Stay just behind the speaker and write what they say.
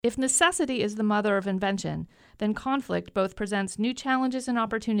If necessity is the mother of invention, then conflict both presents new challenges and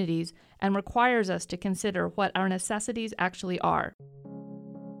opportunities and requires us to consider what our necessities actually are.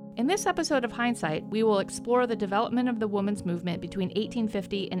 In this episode of Hindsight, we will explore the development of the women's movement between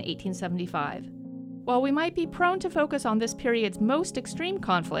 1850 and 1875. While we might be prone to focus on this period's most extreme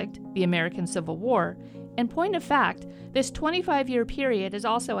conflict, the American Civil War, in point of fact, this 25-year period is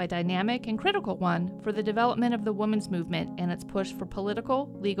also a dynamic and critical one for the development of the women's movement and its push for political,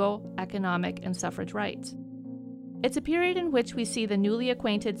 legal, economic, and suffrage rights. It's a period in which we see the newly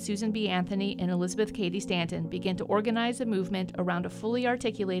acquainted Susan B. Anthony and Elizabeth Cady Stanton begin to organize a movement around a fully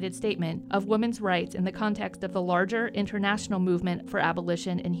articulated statement of women's rights in the context of the larger international movement for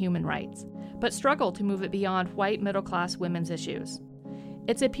abolition and human rights, but struggle to move it beyond white middle-class women's issues.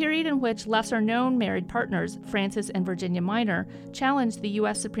 It's a period in which lesser-known married partners, Frances and Virginia Minor, challenged the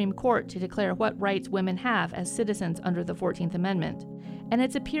U.S. Supreme Court to declare what rights women have as citizens under the 14th Amendment. And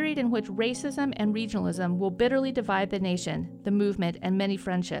it's a period in which racism and regionalism will bitterly divide the nation, the movement, and many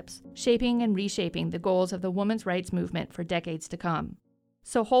friendships, shaping and reshaping the goals of the women's rights movement for decades to come.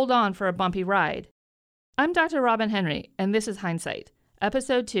 So hold on for a bumpy ride. I'm Dr. Robin Henry, and this is Hindsight,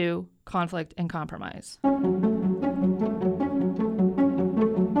 Episode 2, Conflict and Compromise.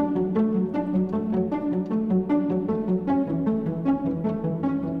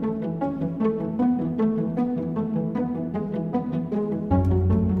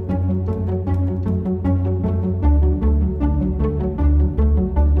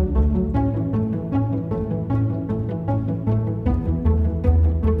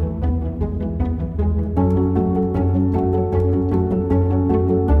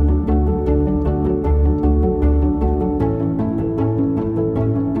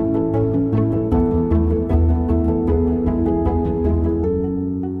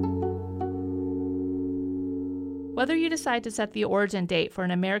 Whether you decide to set the origin date for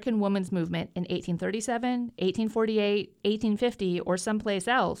an American women's movement in 1837, 1848, 1850, or someplace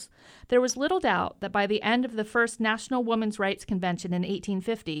else, there was little doubt that by the end of the first National Women's Rights Convention in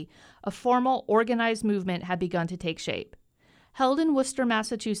 1850, a formal, organized movement had begun to take shape. Held in Worcester,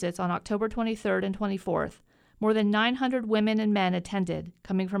 Massachusetts on October 23rd and 24th, more than 900 women and men attended,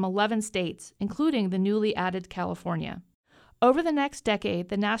 coming from 11 states, including the newly added California. Over the next decade,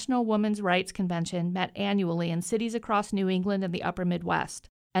 the National Women's Rights Convention met annually in cities across New England and the upper Midwest,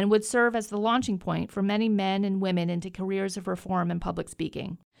 and would serve as the launching point for many men and women into careers of reform and public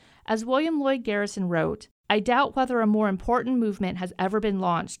speaking. As William Lloyd Garrison wrote, "I doubt whether a more important movement has ever been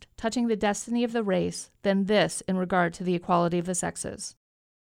launched, touching the destiny of the race, than this in regard to the equality of the sexes."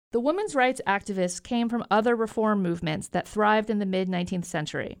 The women's rights activists came from other reform movements that thrived in the mid-19th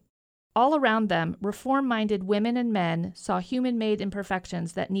century. All around them, reform-minded women and men saw human-made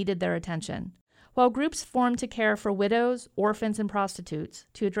imperfections that needed their attention, while groups formed to care for widows, orphans, and prostitutes,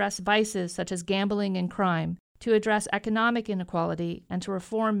 to address vices such as gambling and crime, to address economic inequality, and to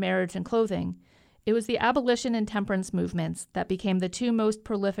reform marriage and clothing. It was the abolition and temperance movements that became the two most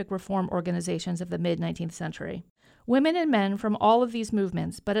prolific reform organizations of the mid-19th century. Women and men from all of these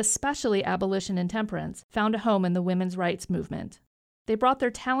movements, but especially abolition and temperance, found a home in the women's rights movement. They brought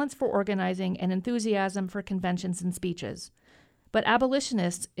their talents for organizing and enthusiasm for conventions and speeches. But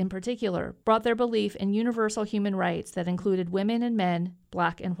abolitionists, in particular, brought their belief in universal human rights that included women and men,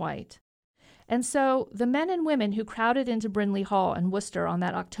 black and white. And so, the men and women who crowded into Brindley Hall in Worcester on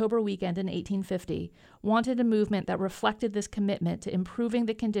that October weekend in 1850 wanted a movement that reflected this commitment to improving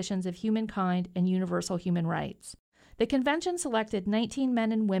the conditions of humankind and universal human rights. The convention selected 19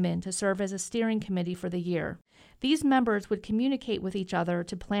 men and women to serve as a steering committee for the year. These members would communicate with each other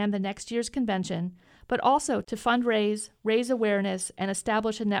to plan the next year's convention, but also to fundraise, raise awareness, and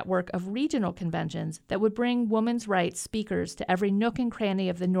establish a network of regional conventions that would bring women's rights speakers to every nook and cranny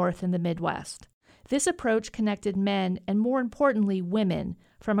of the North and the Midwest. This approach connected men, and more importantly, women,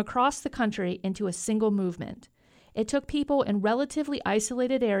 from across the country into a single movement. It took people in relatively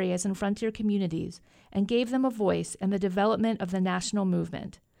isolated areas and frontier communities and gave them a voice in the development of the national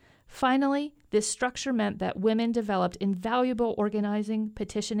movement. Finally, this structure meant that women developed invaluable organizing,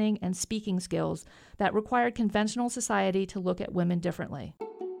 petitioning, and speaking skills that required conventional society to look at women differently.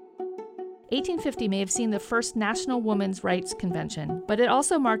 1850 may have seen the first National Women's Rights Convention, but it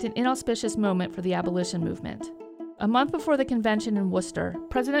also marked an inauspicious moment for the abolition movement. A month before the convention in Worcester,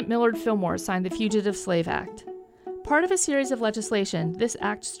 President Millard Fillmore signed the Fugitive Slave Act. Part of a series of legislation, this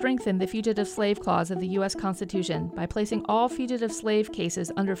act strengthened the Fugitive Slave Clause of the U.S. Constitution by placing all fugitive slave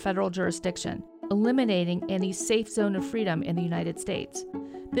cases under federal jurisdiction, eliminating any safe zone of freedom in the United States.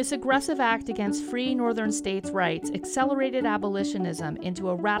 This aggressive act against free northern states' rights accelerated abolitionism into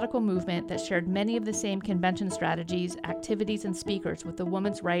a radical movement that shared many of the same convention strategies, activities, and speakers with the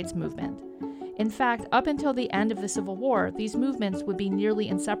women's rights movement. In fact, up until the end of the Civil War, these movements would be nearly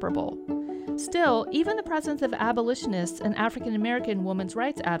inseparable. Still, even the presence of abolitionists and African American women's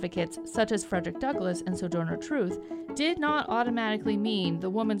rights advocates, such as Frederick Douglass and Sojourner Truth, did not automatically mean the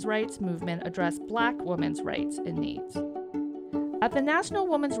women's rights movement addressed Black women's rights and needs. At the National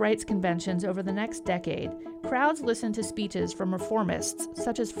Women's Rights Conventions over the next decade, crowds listened to speeches from reformists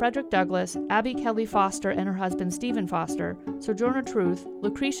such as Frederick Douglass, Abby Kelly Foster and her husband Stephen Foster, Sojourner Truth,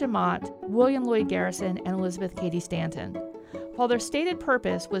 Lucretia Mott, William Lloyd Garrison, and Elizabeth Cady Stanton. While their stated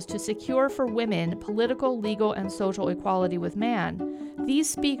purpose was to secure for women political, legal, and social equality with man, these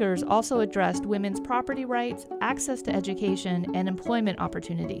speakers also addressed women's property rights, access to education, and employment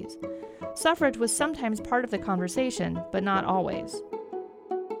opportunities. Suffrage was sometimes part of the conversation, but not always.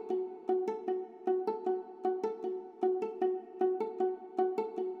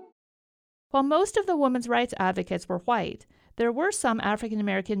 While most of the women's rights advocates were white, there were some African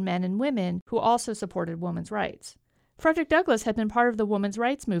American men and women who also supported women's rights. Frederick Douglass had been part of the women's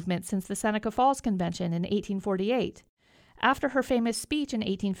rights movement since the Seneca Falls Convention in 1848. After her famous speech in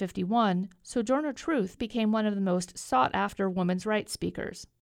 1851, Sojourner Truth became one of the most sought-after women's rights speakers.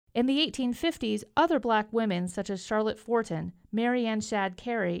 In the 1850s, other Black women such as Charlotte Forten, Mary Ann Shadd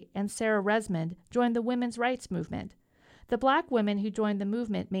Cary, and Sarah Resmond joined the women's rights movement. The Black women who joined the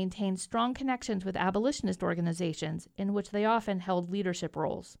movement maintained strong connections with abolitionist organizations in which they often held leadership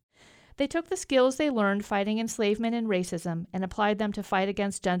roles. They took the skills they learned fighting enslavement and racism and applied them to fight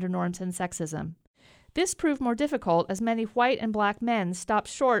against gender norms and sexism. This proved more difficult as many white and Black men stopped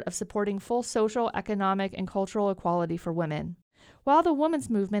short of supporting full social, economic, and cultural equality for women. While the women's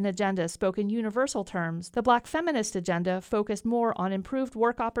movement agenda spoke in universal terms, the Black feminist agenda focused more on improved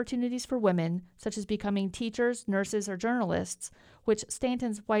work opportunities for women, such as becoming teachers, nurses, or journalists, which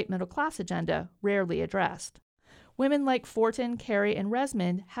Stanton's white middle-class agenda rarely addressed. Women like Forten, Cary, and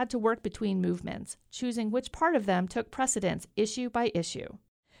Resmond had to work between movements, choosing which part of them took precedence issue by issue.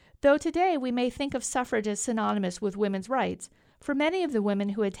 Though today we may think of suffrage as synonymous with women's rights, for many of the women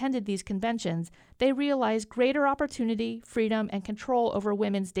who attended these conventions, they realized greater opportunity, freedom, and control over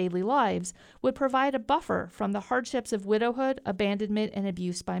women's daily lives would provide a buffer from the hardships of widowhood, abandonment, and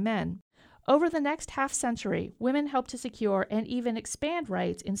abuse by men. Over the next half-century, women helped to secure and even expand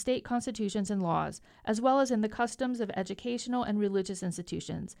rights in state constitutions and laws, as well as in the customs of educational and religious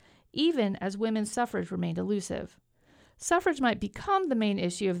institutions, even as women's suffrage remained elusive. Suffrage might become the main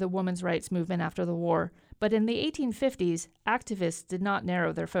issue of the women's rights movement after the war, but in the 1850s, activists did not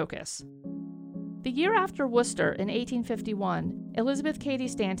narrow their focus. The year after Worcester, in 1851, Elizabeth Cady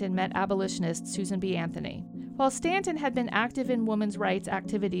Stanton met abolitionist Susan B. Anthony. While Stanton had been active in women's rights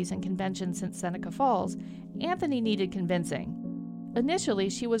activities and conventions since Seneca Falls, Anthony needed convincing. Initially,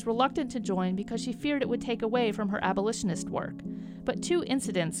 she was reluctant to join because she feared it would take away from her abolitionist work, but two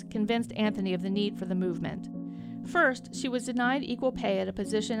incidents convinced Anthony of the need for the movement. First, she was denied equal pay at a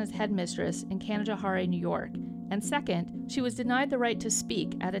position as headmistress in Canajoharie, New York, and second, she was denied the right to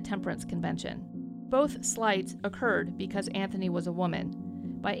speak at a temperance convention. Both slights occurred because Anthony was a woman.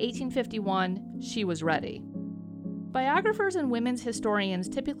 By 1851, she was ready. Biographers and women's historians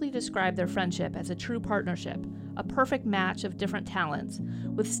typically describe their friendship as a true partnership, a perfect match of different talents,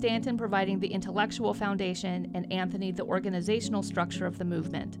 with Stanton providing the intellectual foundation and Anthony the organizational structure of the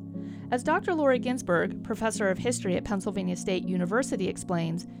movement. As Dr. Laurie Ginsberg, professor of history at Pennsylvania State University,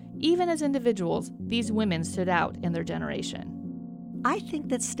 explains, even as individuals, these women stood out in their generation. I think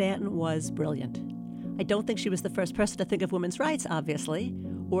that Stanton was brilliant. I don't think she was the first person to think of women's rights, obviously,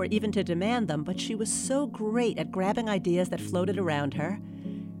 or even to demand them, but she was so great at grabbing ideas that floated around her,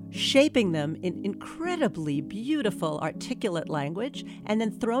 shaping them in incredibly beautiful, articulate language, and then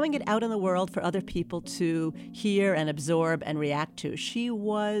throwing it out in the world for other people to hear and absorb and react to. She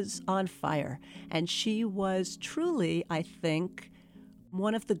was on fire, and she was truly, I think,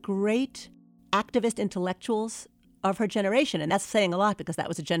 one of the great activist intellectuals of her generation, and that's saying a lot because that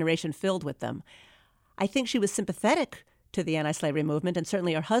was a generation filled with them. I think she was sympathetic to the anti-slavery movement, and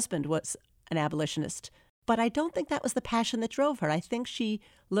certainly her husband was an abolitionist. But I don't think that was the passion that drove her. I think she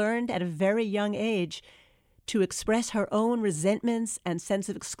learned at a very young age to express her own resentments and sense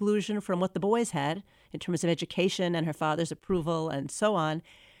of exclusion from what the boys had in terms of education and her father's approval and so on,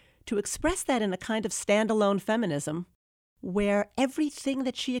 to express that in a kind of standalone feminism where everything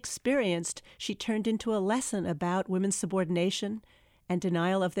that she experienced, she turned into a lesson about women's subordination and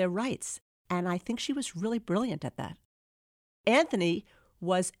denial of their rights. And I think she was really brilliant at that. Anthony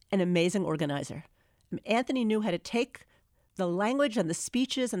was an amazing organizer. Anthony knew how to take the language and the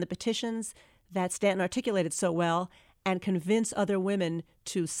speeches and the petitions that Stanton articulated so well and convince other women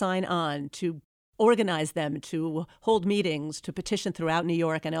to sign on, to organize them, to hold meetings, to petition throughout New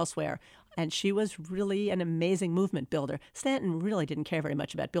York and elsewhere. And she was really an amazing movement builder. Stanton really didn't care very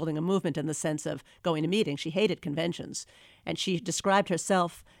much about building a movement in the sense of going to meetings. She hated conventions. And she described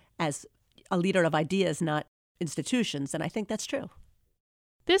herself as a leader of ideas, not institutions. And I think that's true.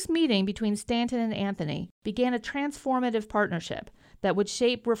 This meeting between Stanton and Anthony began a transformative partnership that would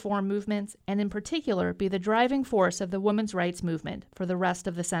shape reform movements and in particular be the driving force of the women's rights movement for the rest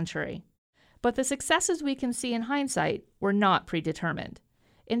of the century. But the successes we can see in hindsight were not predetermined.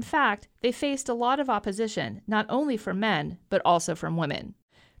 In fact, they faced a lot of opposition, not only from men, but also from women.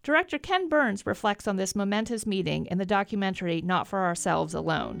 Director Ken Burns reflects on this momentous meeting in the documentary Not for Ourselves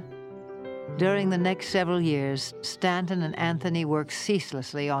Alone. During the next several years, Stanton and Anthony worked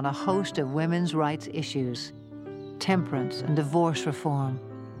ceaselessly on a host of women's rights issues: temperance and divorce reform,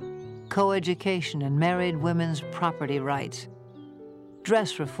 coeducation and married women's property rights,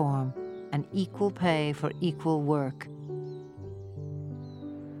 dress reform, and equal pay for equal work.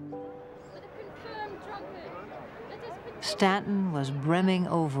 Stanton was brimming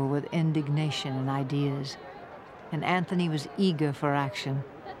over with indignation and ideas, and Anthony was eager for action,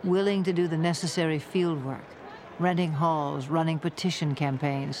 willing to do the necessary field work, renting halls, running petition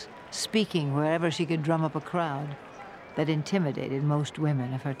campaigns, speaking wherever she could drum up a crowd that intimidated most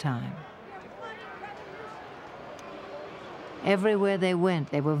women of her time. Everywhere they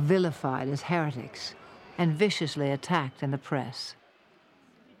went, they were vilified as heretics and viciously attacked in the press.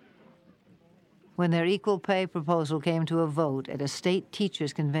 When their equal pay proposal came to a vote at a state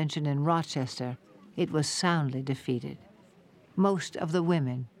teachers' convention in Rochester, it was soundly defeated. Most of the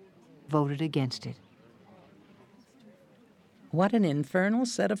women voted against it. What an infernal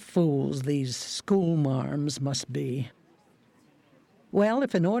set of fools these schoolmarms must be. Well,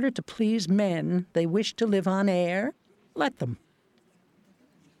 if in order to please men they wish to live on air, let them.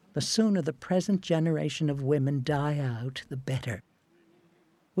 The sooner the present generation of women die out, the better.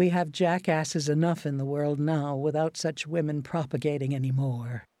 We have jackasses enough in the world now without such women propagating any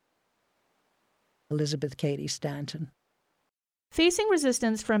more. Elizabeth Cady Stanton. Facing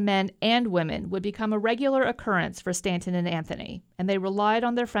resistance from men and women would become a regular occurrence for Stanton and Anthony, and they relied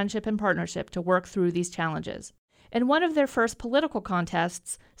on their friendship and partnership to work through these challenges. In one of their first political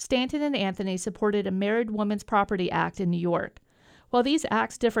contests, Stanton and Anthony supported a Married Women's Property Act in New York. While these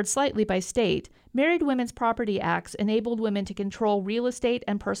acts differed slightly by state, Married Women's Property Acts enabled women to control real estate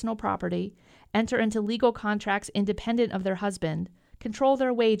and personal property, enter into legal contracts independent of their husband, control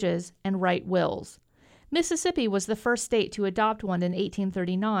their wages, and write wills. Mississippi was the first state to adopt one in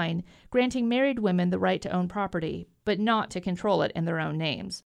 1839, granting married women the right to own property, but not to control it in their own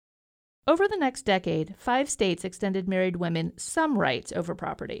names. Over the next decade, 5 states extended married women some rights over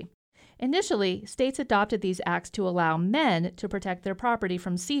property. Initially, states adopted these acts to allow men to protect their property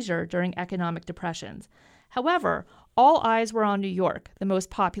from seizure during economic depressions. However, all eyes were on New York, the most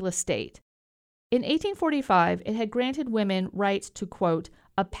populous state. In 1845, it had granted women rights to, quote,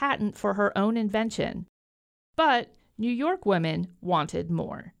 a patent for her own invention. But New York women wanted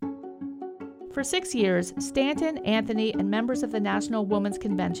more. For 6 years, Stanton, Anthony, and members of the National Women's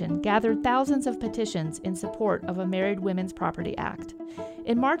Convention gathered thousands of petitions in support of a Married Women's Property Act.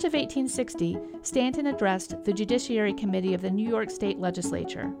 In March of 1860, Stanton addressed the Judiciary Committee of the New York State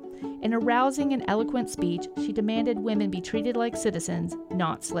Legislature. In a rousing and eloquent speech, she demanded women be treated like citizens,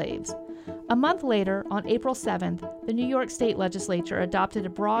 not slaves. A month later, on April 7th, the New York State Legislature adopted a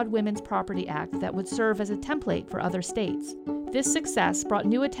broad Women's Property Act that would serve as a template for other states. This success brought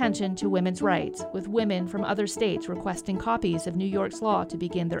new attention to women's rights, with women from other states requesting copies of New York's law to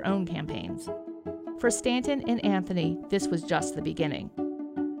begin their own campaigns. For Stanton and Anthony, this was just the beginning.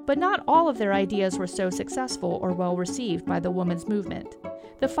 But not all of their ideas were so successful or well received by the women's movement.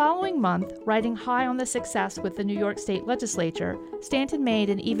 The following month, riding high on the success with the New York State Legislature, Stanton made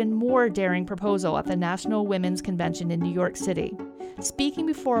an even more daring proposal at the National Women's Convention in New York City. Speaking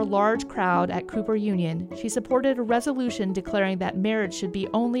before a large crowd at Cooper Union, she supported a resolution declaring that marriage should be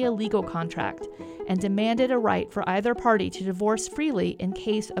only a legal contract and demanded a right for either party to divorce freely in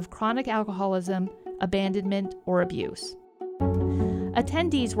case of chronic alcoholism, abandonment, or abuse.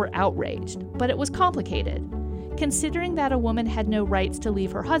 Attendees were outraged, but it was complicated. Considering that a woman had no rights to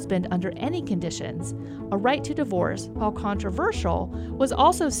leave her husband under any conditions, a right to divorce, while controversial, was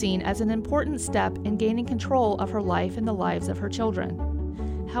also seen as an important step in gaining control of her life and the lives of her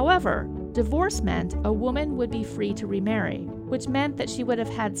children. However, divorce meant a woman would be free to remarry, which meant that she would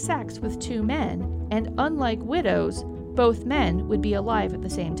have had sex with 2 men, and unlike widows, Both men would be alive at the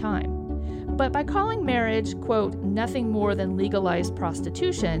same time. But by calling marriage, quote, nothing more than legalized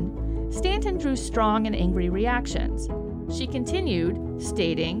prostitution, Stanton drew strong and angry reactions. She continued,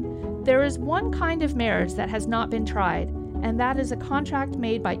 stating, "There is one kind of marriage that has not been tried, and that is a contract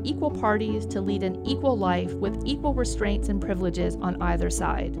made by equal parties to lead an equal life with equal restraints and privileges on either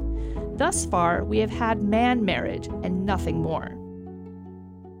side. Thus far, we have had man marriage and nothing more."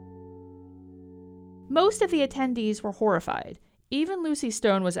 Most of the attendees were horrified. Even Lucy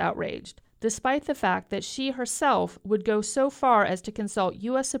Stone was outraged, despite the fact that she herself would go so far as to consult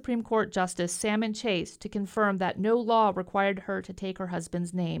U.S. Supreme Court Justice Salmon Chase to confirm that no law required her to take her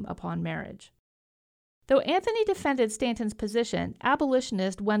husband's name upon marriage. Though Anthony defended Stanton's position,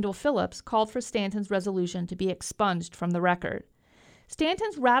 abolitionist Wendell Phillips called for Stanton's resolution to be expunged from the record.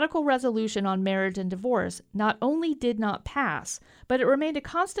 Stanton's radical resolution on marriage and divorce not only did not pass, but it remained a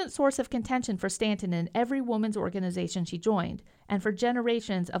constant source of contention for Stanton in every woman's organization she joined, and for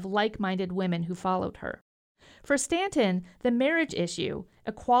generations of like-minded women who followed her. For Stanton, the marriage issue,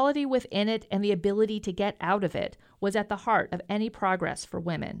 equality within it and the ability to get out of it, was at the heart of any progress for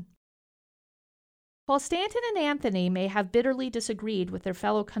women. While Stanton and Anthony may have bitterly disagreed with their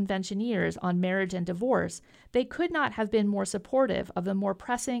fellow conventioneers on marriage and divorce, they could not have been more supportive of the more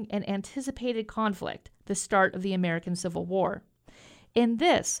pressing and anticipated conflict, the start of the American Civil War. In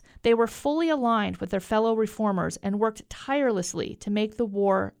this, they were fully aligned with their fellow reformers and worked tirelessly to make the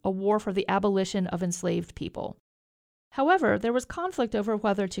war a war for the abolition of enslaved people. However, there was conflict over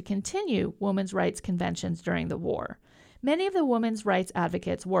whether to continue women's rights conventions during the war. Many of the women's rights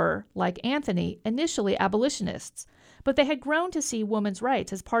advocates were, like Anthony, initially abolitionists, but they had grown to see women's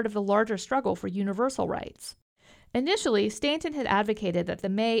rights as part of the larger struggle for universal rights. Initially, Stanton had advocated that the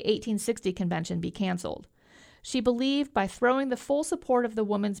May 1860 convention be canceled. She believed by throwing the full support of the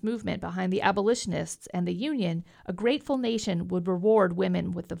women's movement behind the abolitionists and the Union, a grateful nation would reward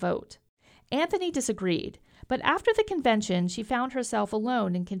women with the vote. Anthony disagreed, but after the convention, she found herself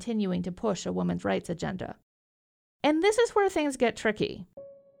alone in continuing to push a women's rights agenda. And this is where things get tricky.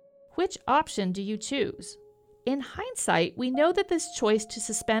 Which option do you choose? In hindsight, we know that this choice to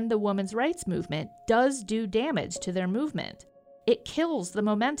suspend the women's rights movement does do damage to their movement. It kills the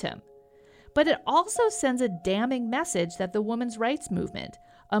momentum. But it also sends a damning message that the women's rights movement,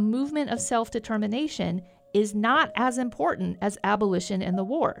 a movement of self-determination, is not as important as abolition and the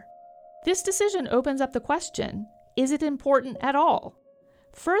war. This decision opens up the question, is it important at all?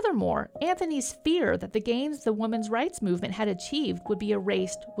 Furthermore, Anthony's fear that the gains the women's rights movement had achieved would be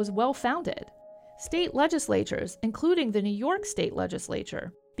erased was well-founded. State legislatures, including the New York State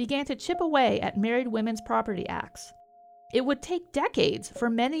Legislature, began to chip away at married women's property acts. It would take decades for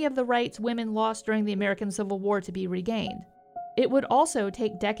many of the rights women lost during the American Civil War to be regained. It would also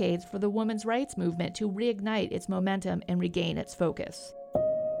take decades for the women's rights movement to reignite its momentum and regain its focus.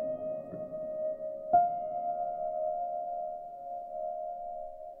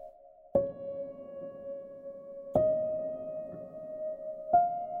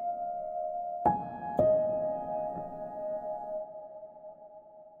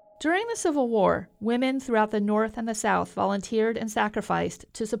 During the Civil War, women throughout the North and the South volunteered and sacrificed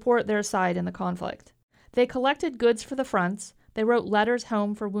to support their side in the conflict. They collected goods for the fronts, they wrote letters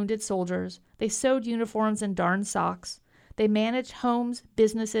home for wounded soldiers, they sewed uniforms and darned socks, they managed homes,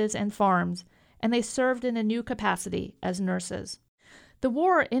 businesses, and farms, and they served in a new capacity as nurses. The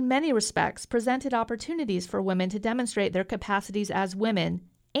war, in many respects, presented opportunities for women to demonstrate their capacities as women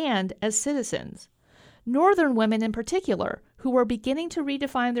and as citizens. Northern women in particular, who were beginning to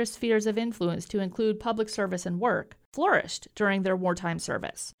redefine their spheres of influence to include public service and work, flourished during their wartime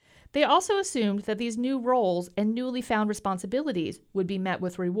service. They also assumed that these new roles and newly found responsibilities would be met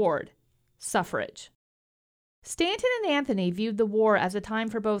with reward: suffrage. Stanton and Anthony viewed the war as a time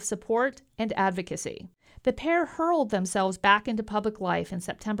for both support and advocacy. The pair hurled themselves back into public life in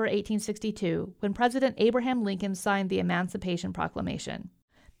September 1862 when President Abraham Lincoln signed the Emancipation Proclamation.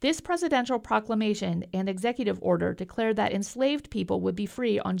 This presidential proclamation and executive order declared that enslaved people would be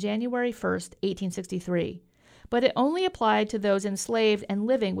free on January 1, 1863, but it only applied to those enslaved and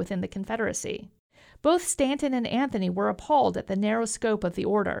living within the Confederacy. Both Stanton and Anthony were appalled at the narrow scope of the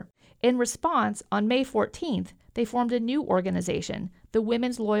order. In response, on May 14th, they formed a new organization, the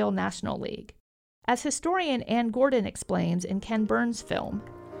Women's Loyal National League. As historian Ann Gordon explains in Ken Burns' film,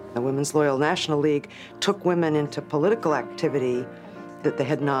 the Women's Loyal National League took women into political activity that they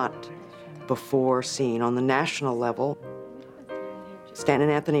had not before seen on the national level. Stanton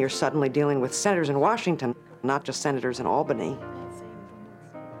and Anthony are suddenly dealing with senators in Washington, not just senators in Albany.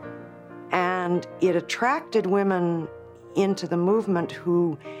 And it attracted women into the movement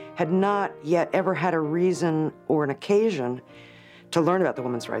who had not yet ever had a reason or an occasion to learn about the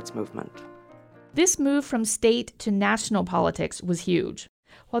women's rights movement. This move from state to national politics was huge.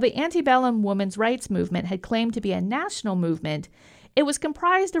 While the antebellum women's rights movement had claimed to be a national movement, it was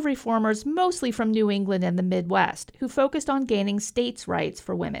comprised of reformers mostly from New England and the Midwest who focused on gaining states' rights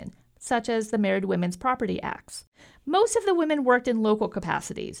for women, such as the Married Women's Property Acts. Most of the women worked in local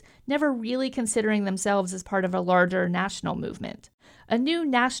capacities, never really considering themselves as part of a larger national movement. A new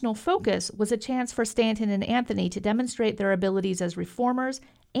national focus was a chance for Stanton and Anthony to demonstrate their abilities as reformers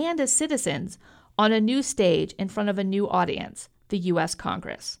and as citizens on a new stage in front of a new audience, the U.S.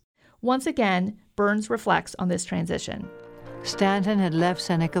 Congress. Once again, Burns reflects on this transition. Stanton had left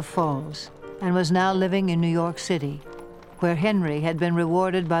Seneca Falls and was now living in New York City, where Henry had been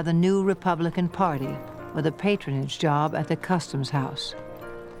rewarded by the new Republican Party with a patronage job at the Customs House.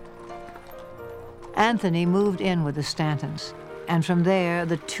 Anthony moved in with the Stantons, and from there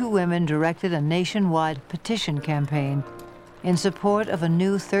the two women directed a nationwide petition campaign in support of a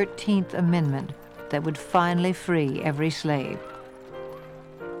new 13th Amendment that would finally free every slave.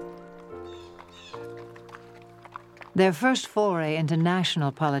 Their first foray into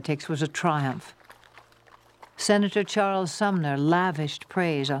national politics was a triumph. Senator Charles Sumner lavished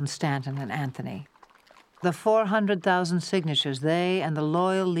praise on Stanton and Anthony. The 400,000 signatures they and the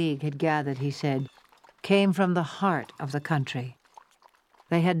Loyal League had gathered, he said, came from the heart of the country.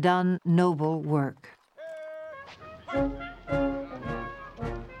 They had done noble work.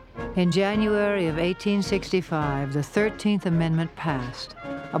 In January of 1865, the 13th Amendment passed,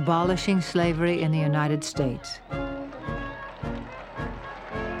 abolishing slavery in the United States.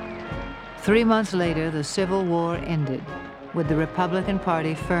 3 months later, the Civil War ended, with the Republican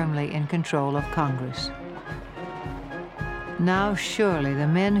Party firmly in control of Congress. Now surely the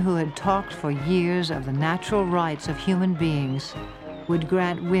men who had talked for years of the natural rights of human beings would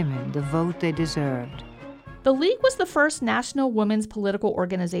grant women the vote they deserved. The League was the first national women's political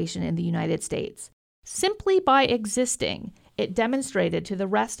organization in the United States. Simply by existing, it demonstrated to the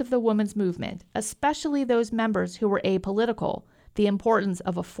rest of the women's movement, especially those members who were apolitical, the importance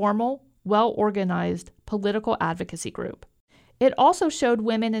of a formal, well-organized political advocacy group. It also showed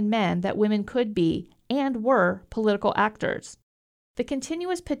women and men that women could be and were political actors. The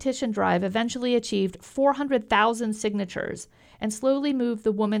continuous petition drive eventually achieved 400,000 signatures and slowly moved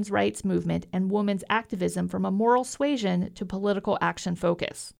the women's rights movement and women's activism from a moral suasion to political action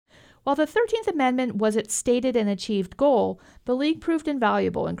focus. While the 13th Amendment was its stated and achieved goal, the League proved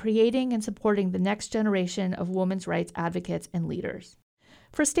invaluable in creating and supporting the next generation of women's rights advocates and leaders.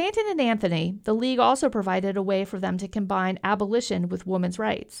 For Stanton and Anthony, the League also provided a way for them to combine abolition with women's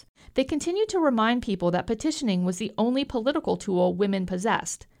rights. They continued to remind people that petitioning was the only political tool women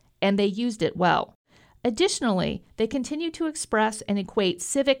possessed, and they used it well. Additionally, they continued to express and equate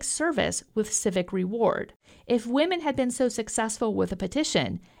civic service with civic reward. If women had been so successful with a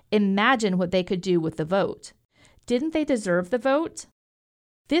petition, imagine what they could do with the vote. Didn't they deserve the vote?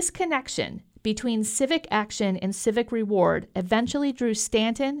 This connection between civic action and civic reward eventually drew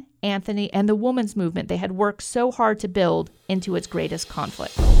Stanton, Anthony, and the women's movement they had worked so hard to build into its greatest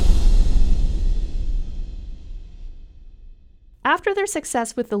conflict. After their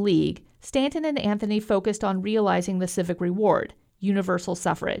success with the League, Stanton and Anthony focused on realizing the civic reward, universal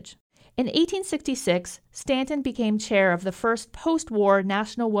suffrage. In 1866, Stanton became chair of the first post-war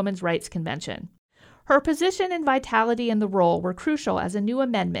National Women's Rights Convention. Her position and vitality in the role were crucial as a new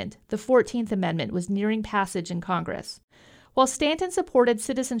amendment, the 14th Amendment, was nearing passage in Congress. While Stanton supported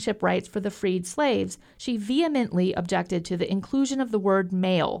citizenship rights for the freed slaves, she vehemently objected to the inclusion of the word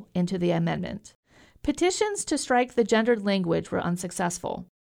male into the amendment. Petitions to strike the gendered language were unsuccessful.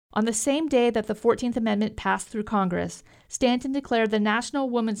 On the same day that the 14th Amendment passed through Congress, Stanton declared the national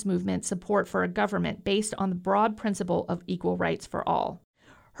women's movement support for a government based on the broad principle of equal rights for all.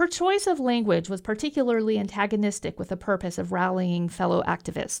 Her choice of language was particularly antagonistic with the purpose of rallying fellow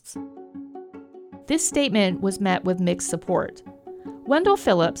activists. This statement was met with mixed support. Wendell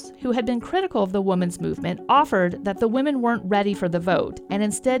Phillips, who had been critical of the women's movement, offered that the women weren't ready for the vote and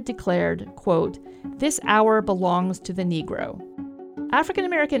instead declared, quote, "This hour belongs to the Negro."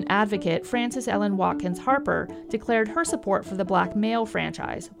 African-American advocate Frances Ellen Watkins Harper declared her support for the black male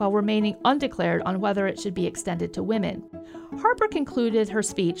franchise while remaining undeclared on whether it should be extended to women. Harper concluded her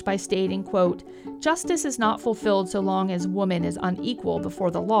speech by stating, quote, "Justice is not fulfilled so long as woman is unequal before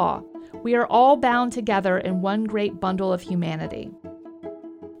the law. We are all bound together in one great bundle of humanity."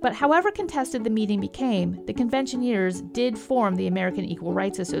 But however contested the meeting became, the conventioneers did form the American Equal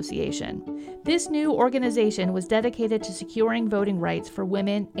Rights Association. This new organization was dedicated to securing voting rights for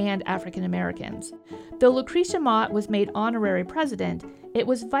women and African Americans. Though Lucretia Mott was made honorary president, it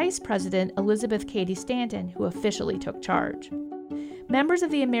was Vice President Elizabeth Cady Stanton who officially took charge. Members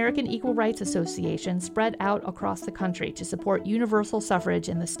of the American Equal Rights Association spread out across the country to support universal suffrage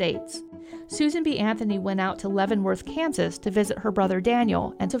in the states. Susan B. Anthony went out to Leavenworth, Kansas to visit her brother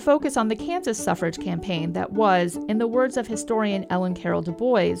Daniel and to focus on the Kansas suffrage campaign that was, in the words of historian Ellen Carroll Du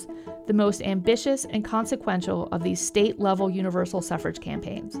Bois, the most ambitious and consequential of these state-level universal suffrage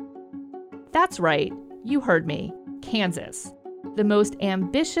campaigns. That's right, you heard me, Kansas. The most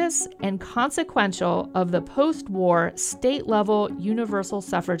ambitious and consequential of the post-war state-level universal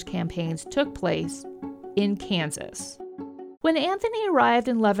suffrage campaigns took place in Kansas. When Anthony arrived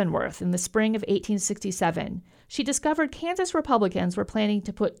in Leavenworth in the spring of 1867, she discovered Kansas Republicans were planning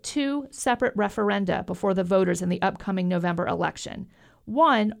to put 2 separate referenda before the voters in the upcoming November election,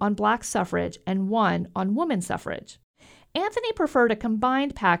 one on black suffrage and one on women's suffrage. Anthony preferred a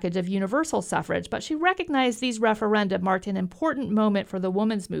combined package of universal suffrage, but she recognized these referenda marked an important moment for the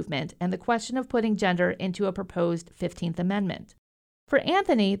women's movement and the question of putting gender into a proposed 15th Amendment. For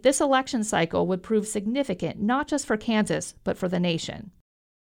Anthony, this election cycle would prove significant not just for Kansas, but for the nation.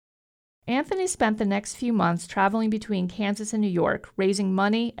 Anthony spent the next few months traveling between Kansas and New York, raising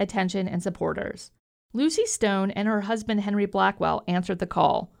money, attention, and supporters. Lucy Stone and her husband Henry Blackwell answered the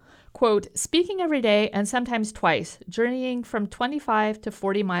call. Quote, speaking every day and sometimes twice, journeying from 25 to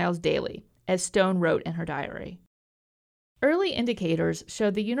 40 miles daily, as Stone wrote in her diary. Early indicators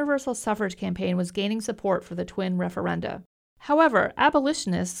showed the universal suffrage campaign was gaining support for the twin referenda. However,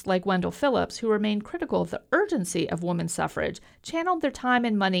 abolitionists like Wendell Phillips, who remained critical of the urgency of women's suffrage, channeled their time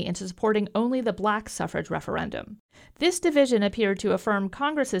and money into supporting only the black suffrage referendum. This division appeared to affirm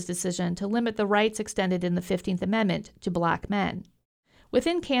Congress's decision to limit the rights extended in the 15th Amendment to black men.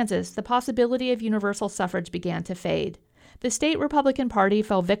 Within Kansas, the possibility of universal suffrage began to fade. The state Republican Party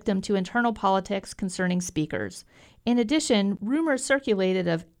fell victim to internal politics concerning speakers. In addition, rumors circulated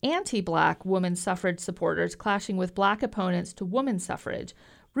of anti-black women's suffrage supporters clashing with black opponents to women's suffrage,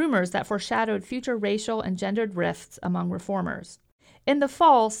 rumors that foreshadowed future racial and gendered rifts among reformers. In the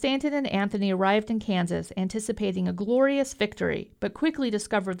fall, Stanton and Anthony arrived in Kansas anticipating a glorious victory, but quickly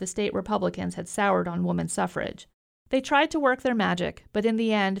discovered the state Republicans had soured on women's suffrage. They tried to work their magic, but in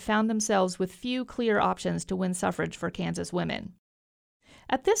the end found themselves with few clear options to win suffrage for Kansas women.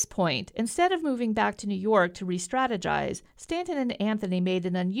 At this point, instead of moving back to New York to re-strategize, Stanton and Anthony made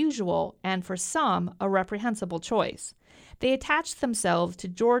an unusual, and for some, a reprehensible choice. They attached themselves to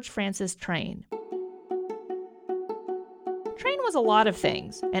George Francis Train. Train was a lot of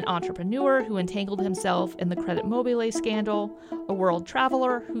things: an entrepreneur who entangled himself in the Credit Mobile scandal, a world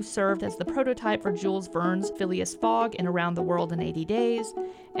traveler who served as the prototype for Jules Verne's Phileas Fogg in Around the World in 80 Days,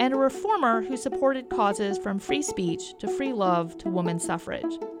 and a reformer who supported causes from free speech to free love to women's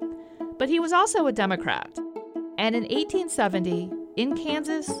suffrage. But he was also a Democrat. And in 1870, in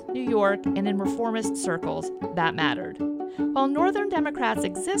Kansas, New York, and in reformist circles, that mattered. While Northern Democrats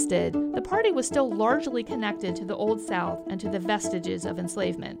existed, the party was still largely connected to the Old South and to the vestiges of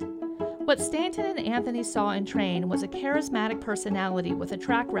enslavement. What Stanton and Anthony saw in Train was a charismatic personality with a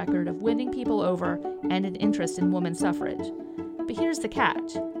track record of winning people over and an interest in women's suffrage. But here's the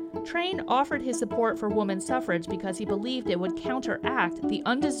catch. Train offered his support for women's suffrage because he believed it would counteract the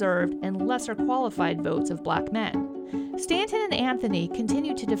undeserved and lesser qualified votes of black men. Stanton and Anthony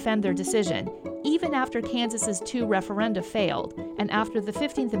continued to defend their decision, even after Kansas's 2 referenda failed and after the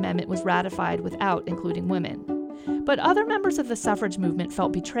 15th Amendment was ratified without including women. But other members of the suffrage movement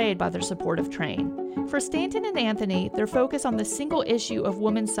felt betrayed by their support of Train. For Stanton and Anthony, their focus on the single issue of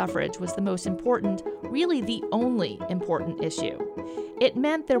women's suffrage was the most important, really the only important issue. It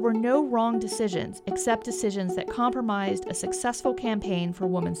meant there were no wrong decisions except decisions that compromised a successful campaign for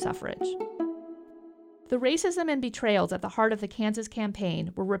women's suffrage. The racism and betrayals at the heart of the Kansas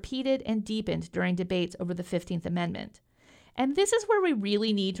campaign were repeated and deepened during debates over the 15th Amendment. And this is where we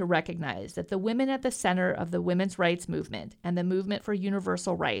really need to recognize that the women at the center of the women's rights movement and the movement for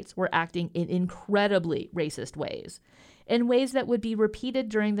universal rights were acting in incredibly racist ways, in ways that would be repeated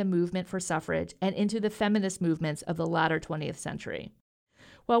during the movement for suffrage and into the feminist movements of the latter 20th century.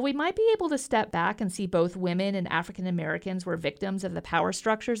 While we might be able to step back and see both women and African Americans were victims of the power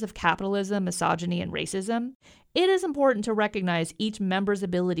structures of capitalism, misogyny, and racism, it is important to recognize each member's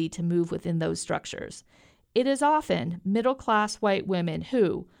ability to move within those structures. It is often middle-class white women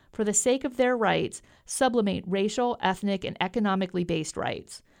who, for the sake of their rights, sublimate racial, ethnic, and economically based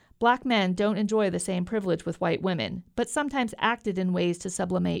rights. Black men don't enjoy the same privilege with white women, but sometimes acted in ways to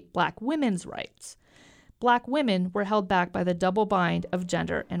sublimate black women's rights. Black women were held back by the double bind of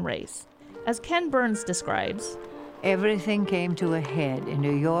gender and race. As Ken Burns describes, everything came to a head in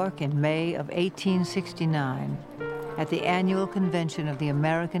New York in May of 1869 at the annual convention of the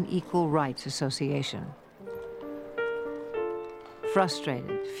American Equal Rights Association.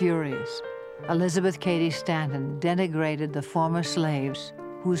 Frustrated, furious, Elizabeth Cady Stanton denigrated the former slaves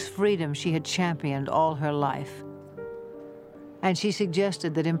whose freedom she had championed all her life. And she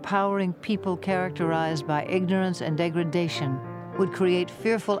suggested that empowering people characterized by ignorance and degradation would create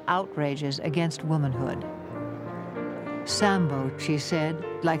fearful outrages against womanhood. Sambo, she said,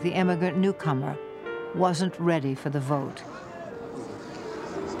 like the immigrant newcomer, wasn't ready for the vote.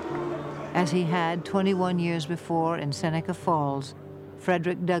 As he had 21 years before in Seneca Falls,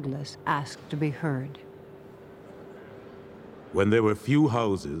 Frederick Douglass asked to be heard. When there were few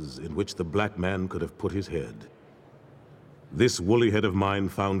houses in which the black man could have put his head, this woolly head of mine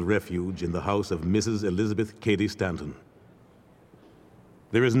found refuge in the house of Mrs. Elizabeth Cady Stanton.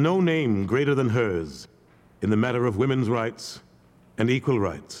 There is no name greater than hers in the matter of women's rights and equal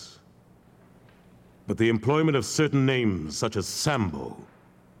rights. But the employment of certain names, such as Sambo,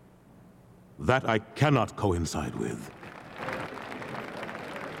 that I cannot coincide with.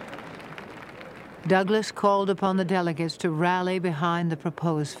 Douglass called upon the delegates to rally behind the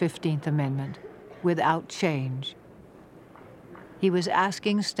proposed 15th Amendment without change. He was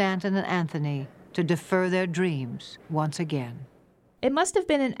asking Stanton and Anthony to defer their dreams once again. It must have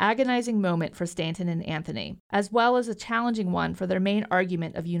been an agonizing moment for Stanton and Anthony, as well as a challenging one for their main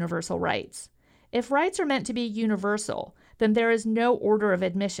argument of universal rights. If rights are meant to be universal, then there is no order of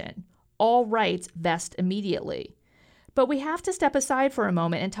admission. All rights vest immediately. But we have to step aside for a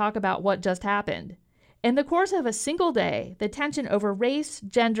moment and talk about what just happened. In the course of a single day, the tension over race,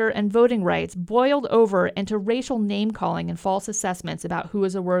 gender, and voting rights boiled over into racial name-calling and false assessments about who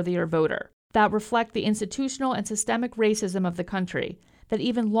is a worthier voter that reflect the institutional and systemic racism of the country that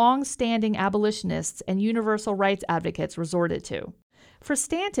even long-standing abolitionists and universal rights advocates resorted to. For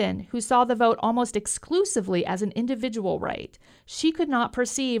Stanton, who saw the vote almost exclusively as an individual right, she could not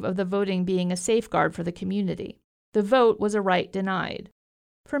perceive of the voting being a safeguard for the community. The vote was a right denied.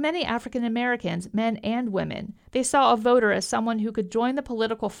 For many African Americans, men and women, they saw a voter as someone who could join the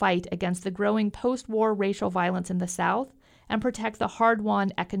political fight against the growing post-war racial violence in the South and protect the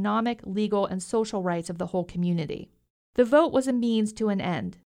hard-won economic, legal, and social rights of the whole community. The vote was a means to an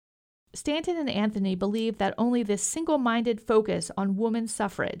end. Stanton and Anthony believed that only this single-minded focus on women's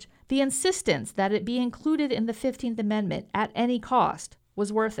suffrage, the insistence that it be included in the 15th Amendment at any cost,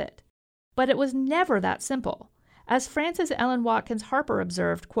 was worth it. But it was never that simple. As Frances Ellen Watkins Harper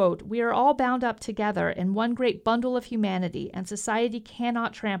observed, quote, "We are all bound up together in one great bundle of humanity, and society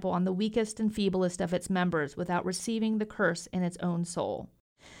cannot trample on the weakest and feeblest of its members without receiving the curse in its own soul."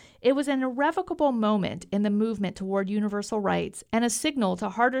 It was an irrevocable moment in the movement toward universal rights and a signal to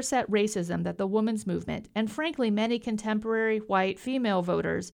harder-set racism that the women's movement, and frankly many contemporary white female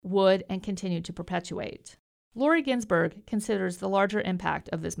voters, would and continue to perpetuate. Lori Ginsburg considers the larger impact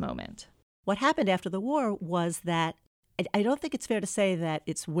of this moment. What happened after the war was that I don't think it's fair to say that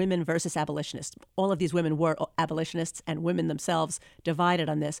it's women versus abolitionists. All of these women were abolitionists, and women themselves divided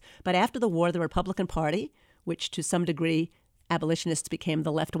on this. But after the war, the Republican Party, which to some degree abolitionists became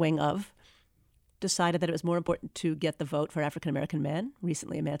the left wing of, decided that it was more important to get the vote for African American men,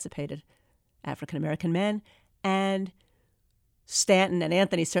 recently emancipated African American men. And Stanton and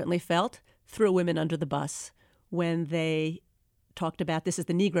Anthony certainly felt threw women under the bus when they talked about this is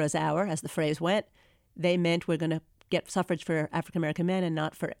the Negro's hour, as the phrase went. They meant we're going to get suffrage for African-American men and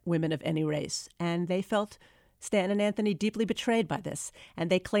not for women of any race. And they felt, Stanton and Anthony, deeply betrayed by this. And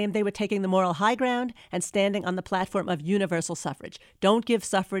they claimed they were taking the moral high ground and standing on the platform of universal suffrage. Don't give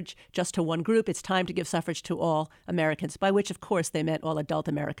suffrage just to one group. It's time to give suffrage to all Americans, by which, of course, they meant all adult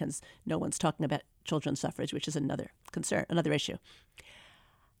Americans. No one's talking about children's suffrage, which is another concern, another issue.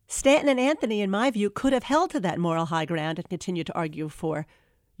 Stanton and Anthony, in my view, could have held to that moral high ground and continued to argue for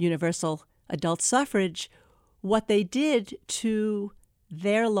universal adult suffrage. What they did to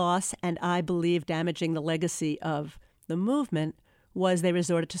their loss, and I believe damaging the legacy of the movement, was they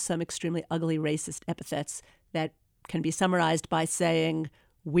resorted to some extremely ugly racist epithets that can be summarized by saying,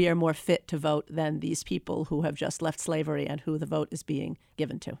 we are more fit to vote than these people who have just left slavery and who the vote is being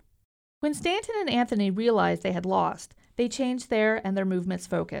given to. When Stanton and Anthony realized they had lost, they changed their and their movement's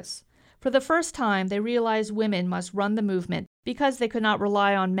focus. For the first time, they realized women must run the movement because they could not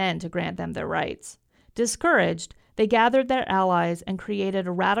rely on men to grant them their rights. Discouraged, They gathered their allies and created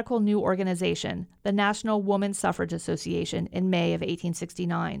a radical new organization, the National Woman Suffrage Association, in May of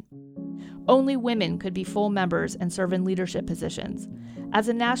 1869. Only women could be full members and serve in leadership positions. As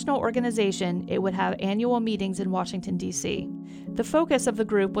a national organization, it would have annual meetings in Washington, D.C. The focus of the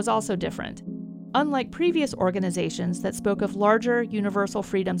group was also different. Unlike previous organizations that spoke of larger universal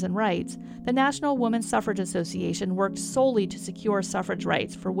freedoms and rights, the National Woman Suffrage Association worked solely to secure suffrage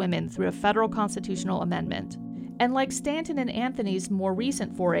rights for women through a federal constitutional amendment. And like Stanton and Anthony's more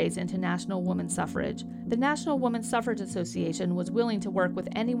recent forays into national women's suffrage, the National Woman Suffrage Association was willing to work with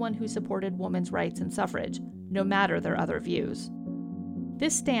anyone who supported women's rights and suffrage, no matter their other views.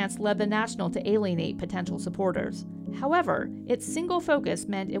 This stance led the National to alienate potential supporters. However, its single focus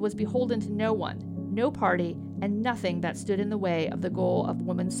meant it was beholden to no one, no party, and nothing that stood in the way of the goal of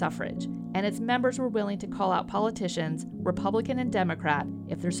women's suffrage, and its members were willing to call out politicians, Republican and Democrat,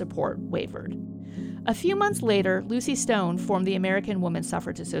 if their support wavered. A few months later, Lucy Stone formed the American Woman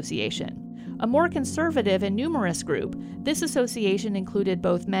Suffrage Association. A more conservative and numerous group, this association included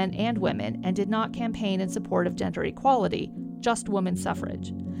both men and women and did not campaign in support of gender equality, just women's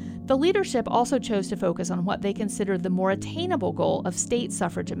suffrage. The leadership also chose to focus on what they considered the more attainable goal of state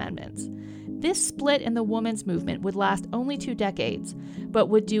suffrage amendments. This split in the women's movement would last only 2 decades, but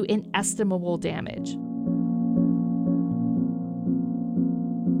would do inestimable damage.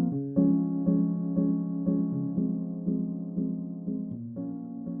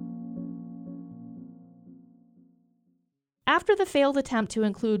 After the failed attempt to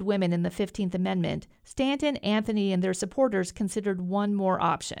include women in the 15th Amendment, Stanton, Anthony, and their supporters considered one more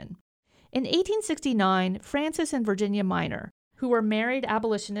option. In 1869, Frances and Virginia Minor, who were married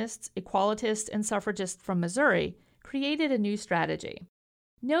abolitionists, equalitists, and suffragists from Missouri, created a new strategy.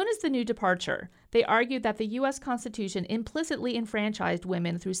 Known as the New Departure, they argued that the U.S. Constitution implicitly enfranchised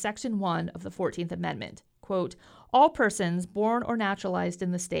women through Section 1 of the 14th Amendment. Quote, all persons born or naturalized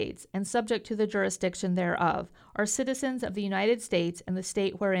in the states and subject to the jurisdiction thereof are citizens of the United States and the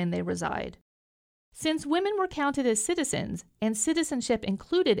state wherein they reside. Since women were counted as citizens, and citizenship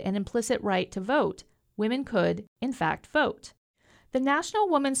included an implicit right to vote, women could, in fact, vote. The National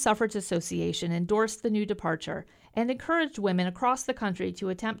Women's Suffrage Association endorsed the New Departure and encouraged women across the country to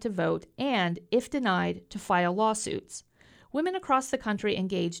attempt to vote and, if denied, to file lawsuits. Women across the country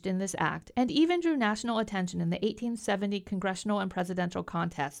engaged in this act and even drew national attention in the 1870 congressional and presidential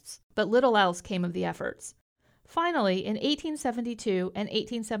contests, but little else came of the efforts. Finally, in 1872 and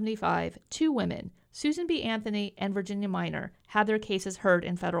 1875, 2 women, Susan B. Anthony and Virginia Minor, had their cases heard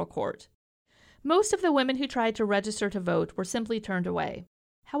in federal court. Most of the women who tried to register to vote were simply turned away.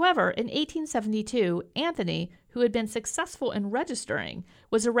 However, in 1872, Anthony, who had been successful in registering,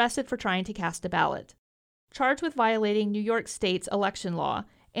 was arrested for trying to cast a ballot. Charged with violating New York State's election law,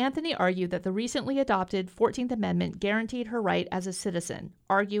 Anthony argued that the recently adopted 14th Amendment guaranteed her right as a citizen,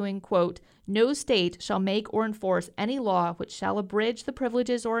 arguing, quote, no state shall make or enforce any law which shall abridge the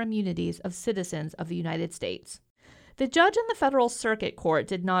privileges or immunities of citizens of the United States. The judge in the Federal Circuit Court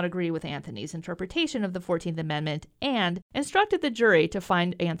did not agree with Anthony's interpretation of the 14th Amendment and instructed the jury to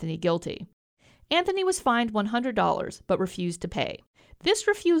find Anthony guilty. Anthony was fined $100 but refused to pay. This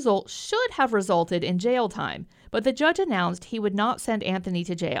refusal should have resulted in jail time, but the judge announced he would not send Anthony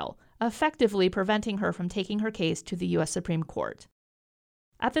to jail, effectively preventing her from taking her case to the U.S. Supreme Court.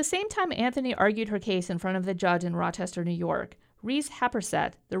 At the same time Anthony argued her case in front of the judge in Rochester, New York, Reese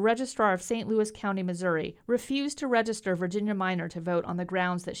Happersett, the registrar of St. Louis County, Missouri, refused to register Virginia Minor to vote on the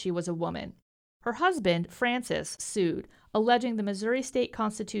grounds that she was a woman. Her husband, Francis, sued, alleging the Missouri State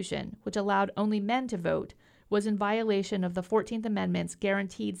Constitution, which allowed only men to vote, was in violation of the 14th Amendment's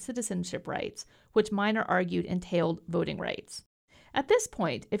guaranteed citizenship rights, which Minor argued entailed voting rights. At this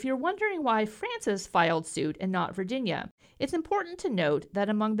point, if you're wondering why Frances filed suit and not Virginia, it's important to note that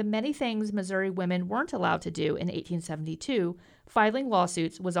among the many things Missouri women weren't allowed to do in 1872, filing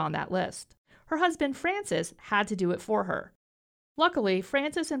lawsuits was on that list. Her husband Francis had to do it for her. Luckily,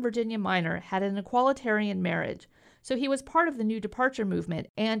 Frances and Virginia Minor had an equalitarian marriage, so he was part of the New Departure movement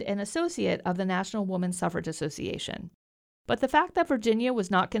and an associate of the National Woman Suffrage Association. But the fact that Virginia was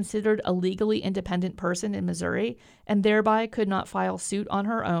not considered a legally independent person in Missouri and thereby could not file suit on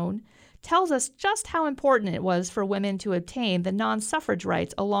her own tells us just how important it was for women to obtain the non-suffrage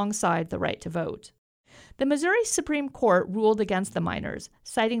rights alongside the right to vote. The Missouri Supreme Court ruled against the Minors,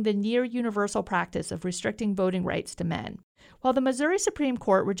 citing the near-universal practice of restricting voting rights to men. While the Missouri Supreme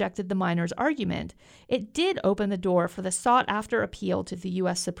Court rejected the Minors' argument, it did open the door for the sought-after appeal to the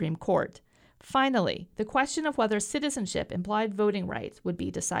U.S. Supreme Court. Finally, the question of whether citizenship implied voting rights would be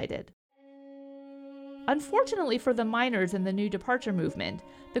decided. Unfortunately for the Minors and the New Departure movement,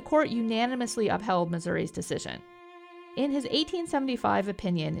 the court unanimously upheld Missouri's decision. In his 1875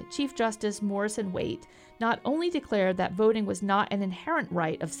 opinion, Chief Justice Morrison Waite not only declared that voting was not an inherent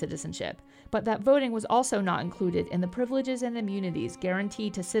right of citizenship, but that voting was also not included in the privileges and immunities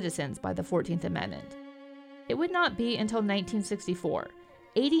guaranteed to citizens by the 14th Amendment. It would not be until 1964,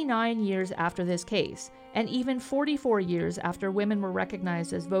 89 years after this case, and even 44 years after women were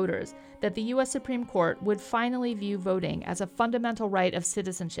recognized as voters, that the U.S. Supreme Court would finally view voting as a fundamental right of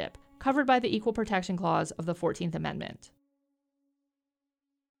citizenship, covered by the Equal Protection Clause of the 14th Amendment.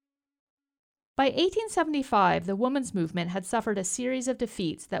 By 1875, the women's movement had suffered a series of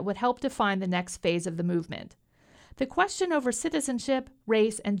defeats that would help define the next phase of the movement. The question over citizenship,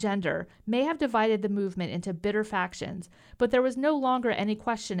 race, and gender may have divided the movement into bitter factions, but there was no longer any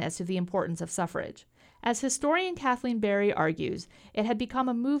question as to the importance of suffrage. As historian Kathleen Berry argues, it had become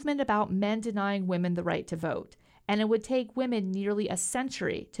a movement about men denying women the right to vote, and it would take women nearly a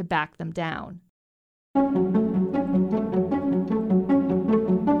century to back them down.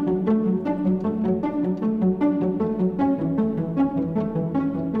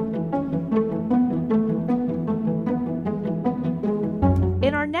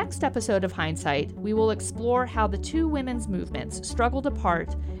 In our next episode of Hindsight, we will explore how the two women's movements struggled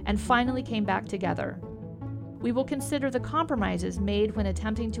apart and finally came back together. We will consider the compromises made when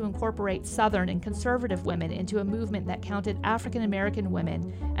attempting to incorporate Southern and conservative women into a movement that counted African American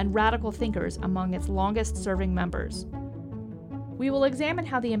women and radical thinkers among its longest-serving members. We will examine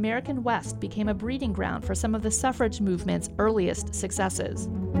how the American West became a breeding ground for some of the suffrage movement's earliest successes.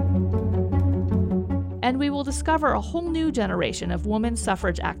 And we will discover a whole new generation of women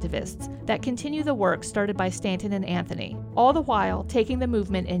suffrage activists that continue the work started by Stanton and Anthony, all the while taking the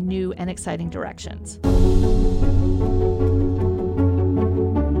movement in new and exciting directions.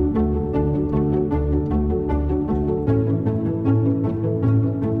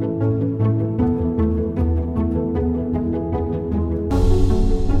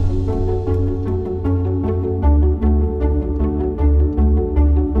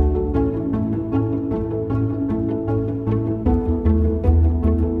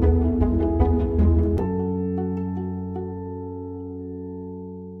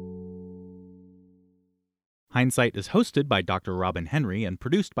 Hindsight is hosted by Dr. Robin Henry and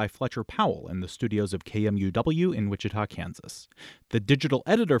produced by Fletcher Powell in the studios of KMUW in Wichita, Kansas. The digital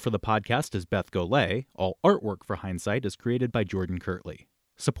editor for the podcast is Beth Golay. All artwork for Hindsight is created by Jordan Kirtley.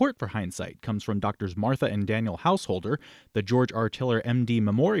 Support for Hindsight comes from Drs. Martha and Daniel Householder, the George R. Tiller MD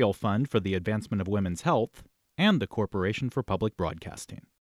Memorial Fund for the Advancement of Women's Health, and the Corporation for Public Broadcasting.